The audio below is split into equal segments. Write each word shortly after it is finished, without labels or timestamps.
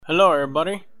Hello,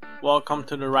 everybody. Welcome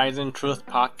to the Rising Truth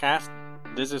podcast.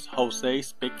 This is Jose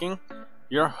speaking,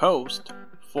 your host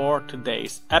for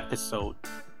today's episode.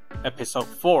 Episode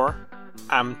 4,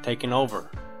 I'm taking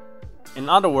over. In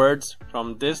other words,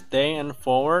 from this day and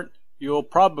forward, you'll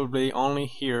probably only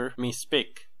hear me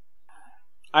speak.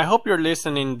 I hope you're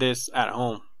listening this at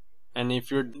home. And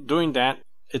if you're doing that,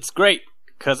 it's great,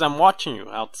 because I'm watching you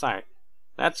outside.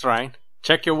 That's right.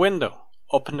 Check your window.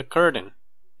 Open the curtain.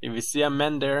 If you see a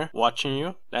man there watching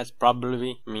you, that's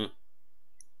probably me.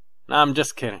 No, I'm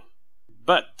just kidding.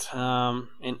 But,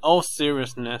 in all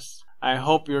seriousness, I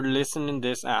hope you're listening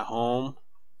this at home,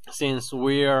 since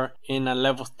we are in a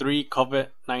level 3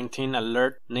 COVID-19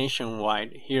 alert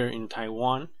nationwide here in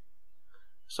Taiwan.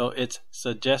 So it's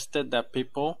suggested that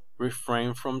people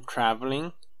refrain from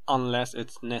traveling unless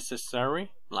it's necessary,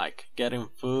 like getting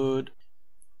food.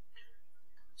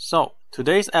 So,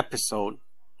 today's episode,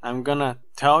 I'm gonna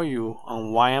tell you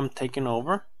on why I'm taking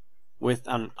over with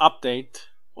an update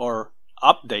or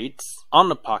updates on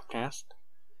the podcast.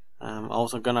 I'm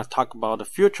also gonna talk about the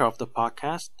future of the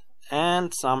podcast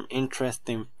and some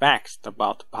interesting facts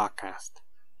about the podcast.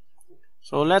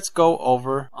 So let's go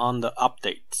over on the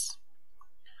updates.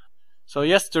 So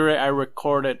yesterday I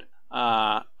recorded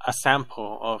a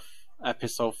sample of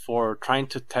episode 4 trying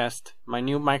to test my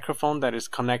new microphone that is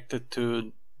connected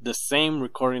to the same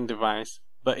recording device.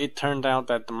 But it turned out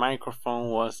that the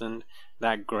microphone wasn't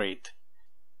that great.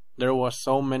 There was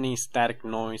so many static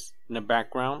noise in the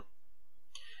background,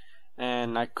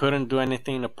 and I couldn't do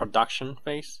anything in the production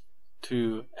phase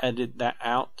to edit that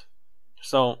out.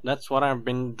 So that's what I've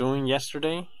been doing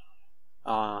yesterday.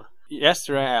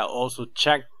 Yesterday I also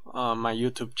checked my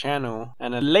YouTube channel,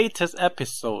 and the latest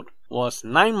episode was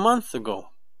 9 months ago.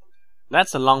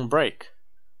 That's a long break.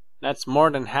 That's more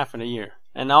than half of a year,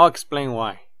 and I'll explain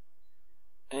why.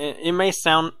 It may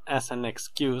sound as an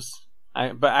excuse,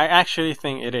 but I actually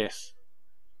think it is.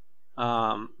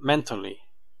 Mentally,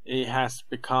 it has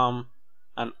become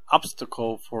an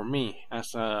obstacle for me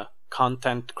as a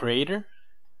content creator.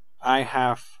 I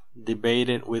have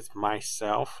debated with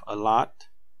myself a lot,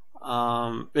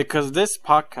 because this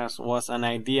podcast was an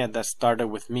idea that started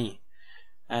with me,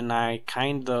 and I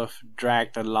kind of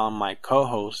dragged along my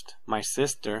co-host, my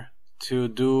sister, to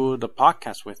do the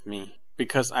podcast with me.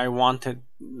 Because I wanted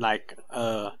like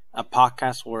a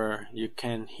podcast where you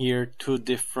can hear two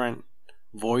different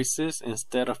voices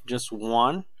instead of just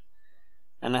one.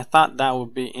 And I thought that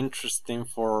would be interesting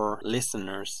for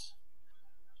listeners.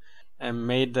 And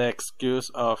made the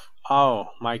excuse of,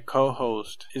 my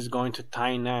co-host is going to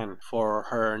Tainan for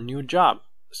her new job.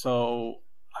 So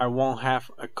I won't have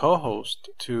a co-host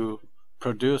to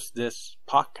produce this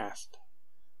podcast.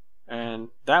 And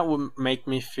that would make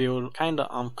me feel kind of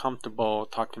uncomfortable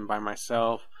talking by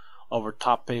myself over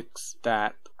topics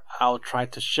that I'll try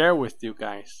to share with you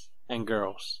guys and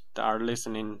girls that are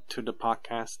listening to the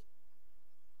podcast.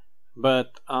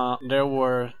 But there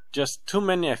were just too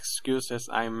many excuses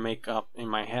I make up in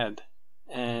my head.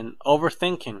 And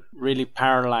overthinking really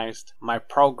paralyzed my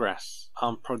progress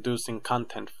on producing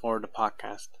content for the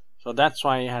podcast. So that's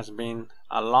why it has been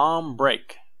a long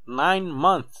break. 9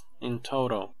 months in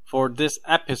total for this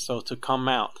episode to come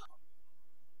out.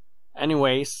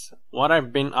 Anyways, what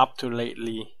I've been up to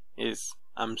lately is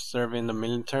I'm serving the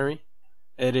military.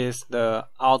 It is the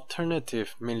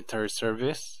alternative military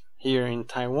service here in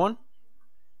Taiwan,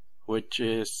 which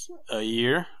is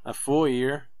a full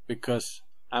year, because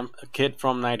I'm a kid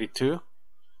from 92.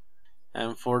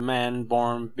 And for men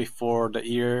born before the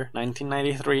year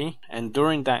 1993 and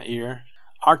during that year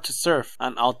are to serve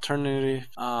an alternative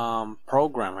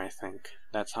program, I think.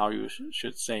 That's how you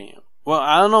should say it. Well,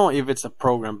 I don't know if it's a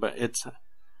program, but it's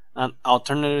an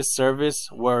alternative service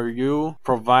where you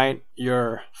provide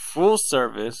your full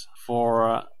service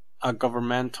for a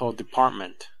governmental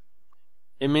department.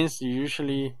 It means you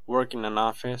usually work in an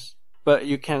office, but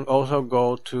you can also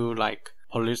go to like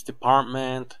police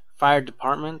department, fire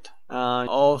department,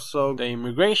 also the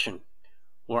immigration,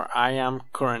 where I am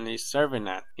currently serving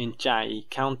at in Chiayi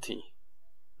County.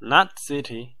 Not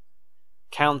city,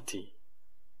 county,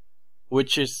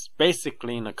 which is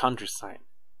basically in the countryside.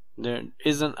 There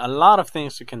isn't a lot of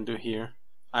things you can do here.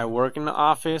 I work in the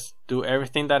office, do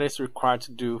everything that is required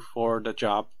to do for the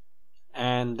job,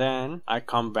 and then I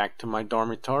come back to my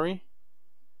dormitory.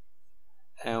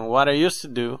 And what I used to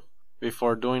do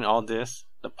before doing all this,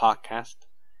 the podcast,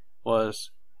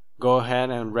 was go ahead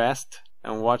and rest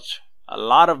and watch a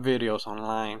lot of videos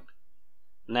online.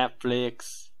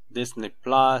 Netflix, Disney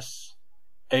Plus,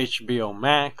 HBO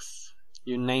Max,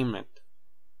 you name it.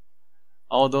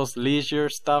 All those leisure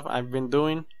stuff I've been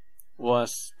doing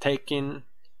was taking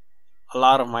a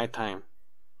lot of my time.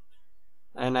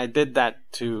 And I did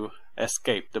that to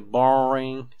escape the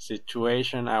boring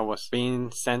situation I was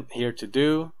being sent here to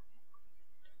do.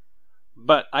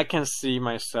 But I can see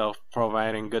myself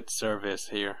providing good service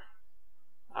here.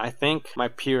 I think my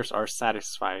peers are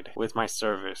satisfied with my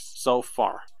service so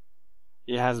far.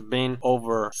 It has been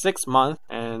over 6 months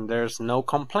and there's no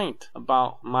complaint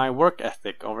about my work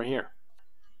ethic over here.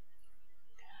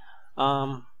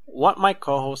 What my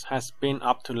co-host has been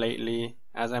up to lately,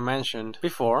 as I mentioned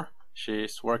before,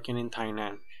 she's working in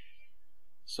Tainan.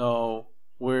 So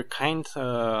we're kind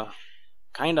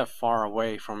of far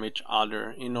away from each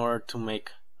other in order to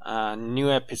make a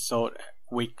new episode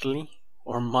weekly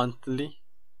or monthly.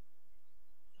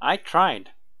 I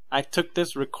tried. I took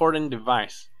this recording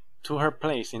device to her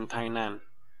place in Tainan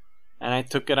and I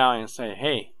took it out and said,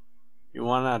 hey, you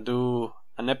wanna do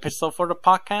an episode for the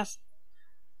podcast?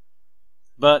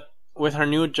 But with her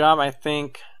new job, I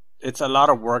think it's a lot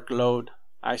of workload.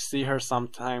 I see her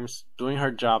sometimes doing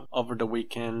her job over the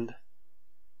weekend.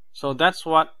 So that's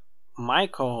what my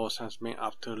co-host has been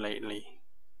up to lately.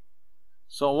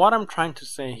 So what I'm trying to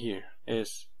say here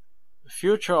is the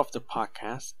future of the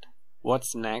podcast,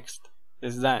 what's next,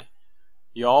 is that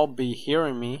you'll be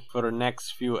hearing me for the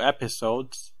next few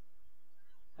episodes.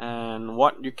 And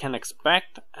what you can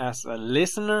expect as a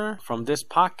listener from this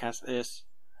podcast is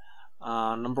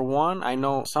number one, I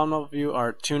know some of you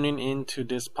are tuning into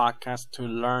this podcast to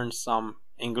learn some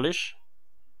English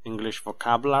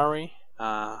vocabulary,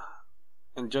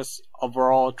 and just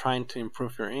overall trying to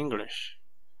improve your English.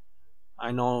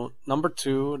 I know number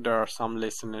two, there are some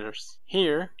listeners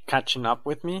here catching up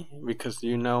with me because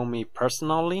you know me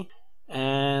personally.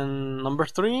 And number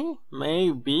three,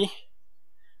 maybe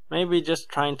just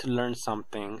trying to learn some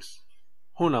things.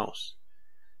 Who knows?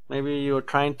 Maybe you're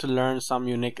trying to learn some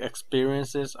unique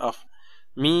experiences of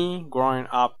me growing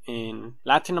up in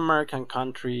Latin American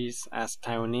countries as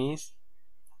Taiwanese,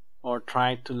 or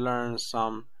try to learn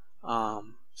some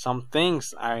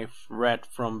things I've read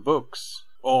from books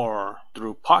or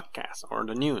through podcasts or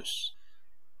the news.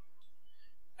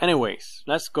 Anyways,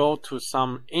 let's go to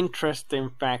some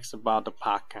interesting facts about the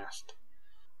podcast.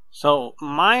 So,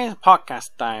 my podcast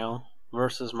style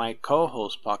versus my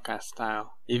co-host podcast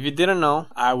style. If you didn't know,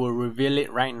 I will reveal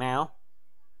it right now.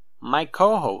 My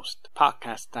co-host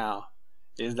podcast style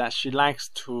is that she likes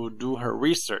to do her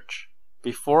research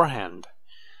beforehand,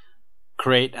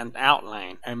 create an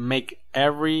outline, and make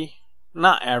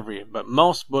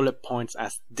most bullet points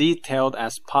as detailed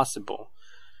as possible.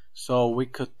 So we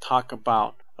could talk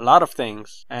about a lot of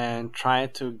things and try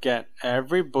to get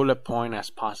every bullet point as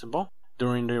possible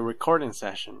during the recording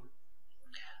session.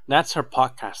 That's her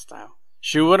podcast style.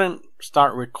 She wouldn't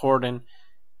start recording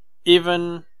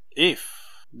even if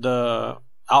the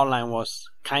outline was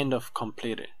kind of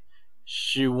completed.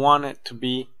 She wanted to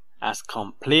be as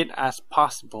complete as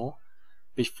possible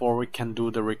before we can do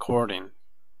the recording.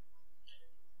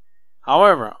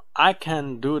 However, I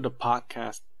can do the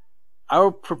podcast. I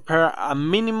will prepare a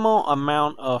minimal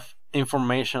amount of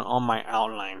information on my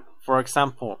outline. For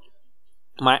example,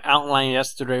 my outline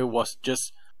yesterday was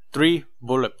just 3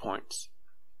 bullet points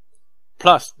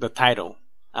plus the title,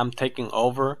 I'm taking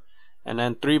over, and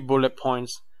then 3 bullet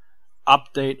points,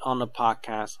 update on the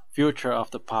podcast, future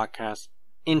of the podcast,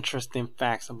 interesting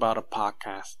facts about a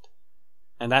podcast,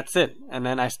 and that's it. And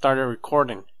then I started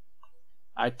recording.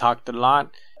 I talked a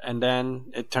lot, and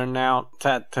then it turned out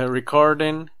that the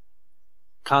recording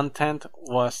content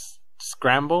was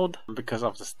scrambled because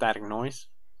of the static noise,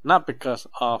 not because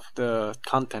of the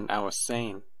content I was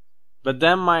saying. But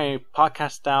then my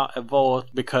podcast style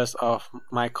evolved because of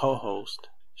my co-host.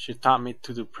 She taught me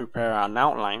to prepare an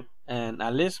outline and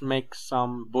at least make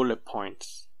some bullet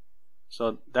points.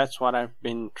 So that's what I've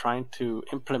been trying to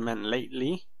implement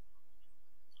lately.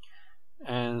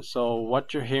 And so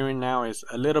what you're hearing now is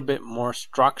a little bit more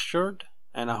structured,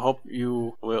 and I hope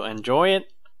you will enjoy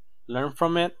it, learn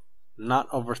from it, not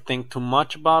overthink too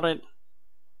much about it.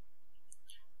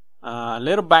 A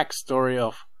little backstory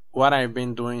of what I've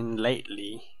been doing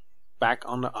lately, back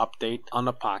on the update on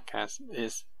the podcast,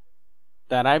 is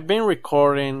that I've been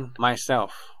recording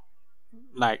myself.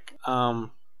 Like,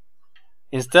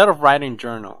 instead of writing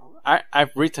journal,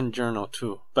 I've written journal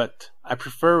too, but I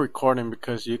prefer recording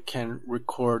because you can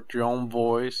record your own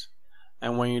voice,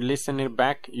 and when you listen it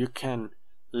back, you can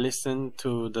listen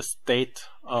to the state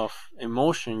of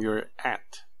emotion you're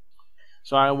at.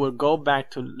 So I will go back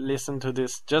to listen to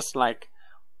this just like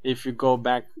if you go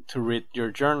back to read your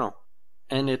journal.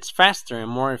 And it's faster and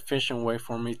more efficient way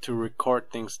for me to record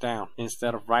things down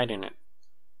instead of writing it.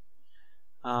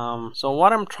 So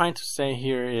what I'm trying to say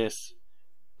here is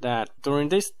that during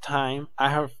this time I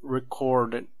have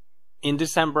recorded, in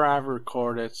December I've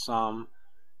recorded some,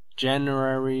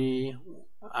 January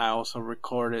I also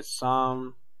recorded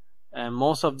some, and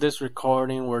most of this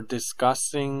recording were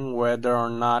discussing whether or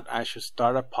not I should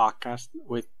start a podcast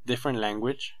with different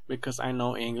language, because I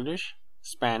know English,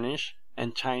 Spanish,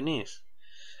 and Chinese.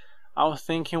 I was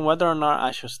thinking whether or not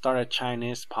I should start a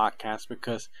Chinese podcast,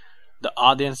 because the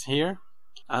audience here,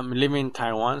 I'm living in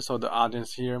Taiwan, so the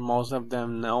audience here, most of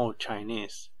them know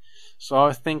Chinese. So I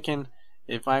was thinking,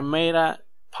 if I made a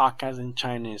podcast in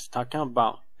Chinese talking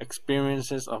about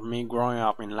experiences of me growing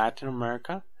up in Latin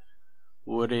America,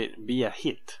 would it be a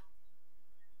hit?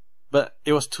 But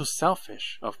it was too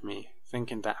selfish of me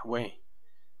thinking that way,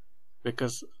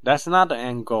 because that's not the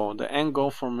end goal. The end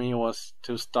goal for me was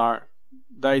to start,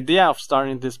 the idea of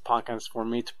starting this podcast for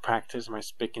me to practice my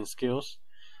speaking skills,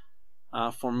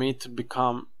 for me to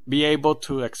be able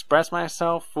to express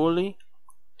myself fully,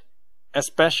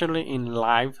 especially in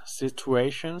live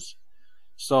situations,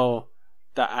 so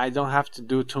that I don't have to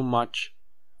do too much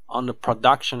on the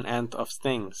production end of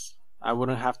things. I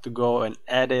wouldn't have to go and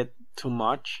edit too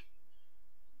much,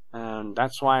 and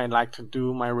that's why I like to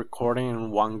do my recording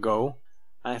in one go.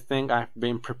 I think I've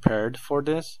been prepared for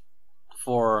this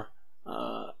for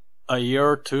a year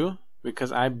or two,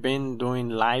 because I've been doing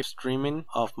live streaming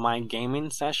of my gaming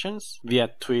sessions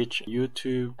via Twitch,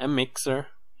 YouTube, and Mixer.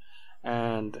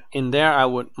 And in there I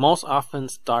would most often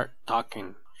start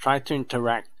talking, try to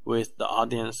interact with the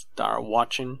audience that are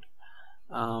watching.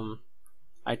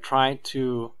 I try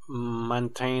to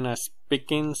maintain a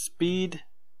speaking speed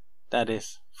that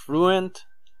is fluent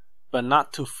but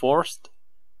not too forced,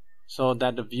 so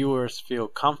that the viewers feel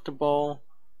comfortable,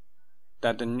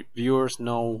 that the viewers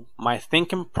know my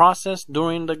thinking process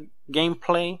during the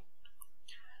gameplay,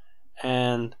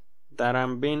 and that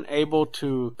I'm being able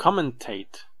to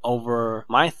commentate over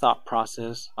my thought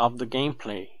process of the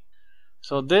gameplay.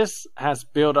 So this has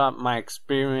built up my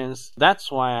experience.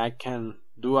 That's why I can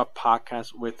do a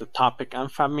podcast with the topic I'm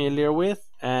familiar with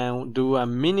and do a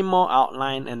minimal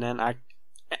outline, and then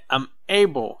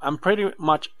I'm pretty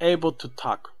much able to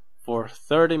talk for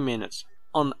 30 minutes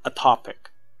on a topic.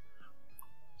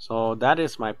 So that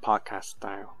is my podcast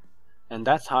style, and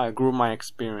that's how I grew my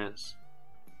experience.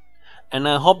 And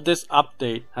I hope this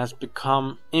update has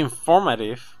become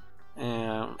informative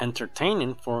and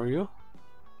entertaining for you.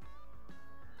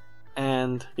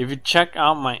 And if you check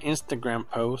out my Instagram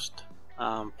post,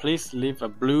 please leave a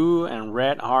blue and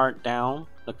red heart down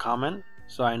the comment,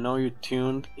 so I know you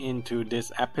tuned into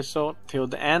this episode till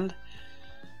the end.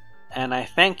 And I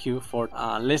thank you for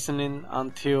listening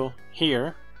until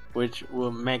here, which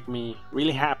will make me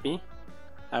really happy.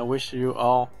 I wish you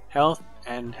all health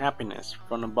and happiness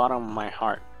from the bottom of my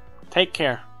heart. Take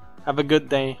care. Have a good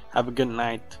day. Have a good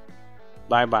night.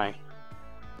 Bye bye.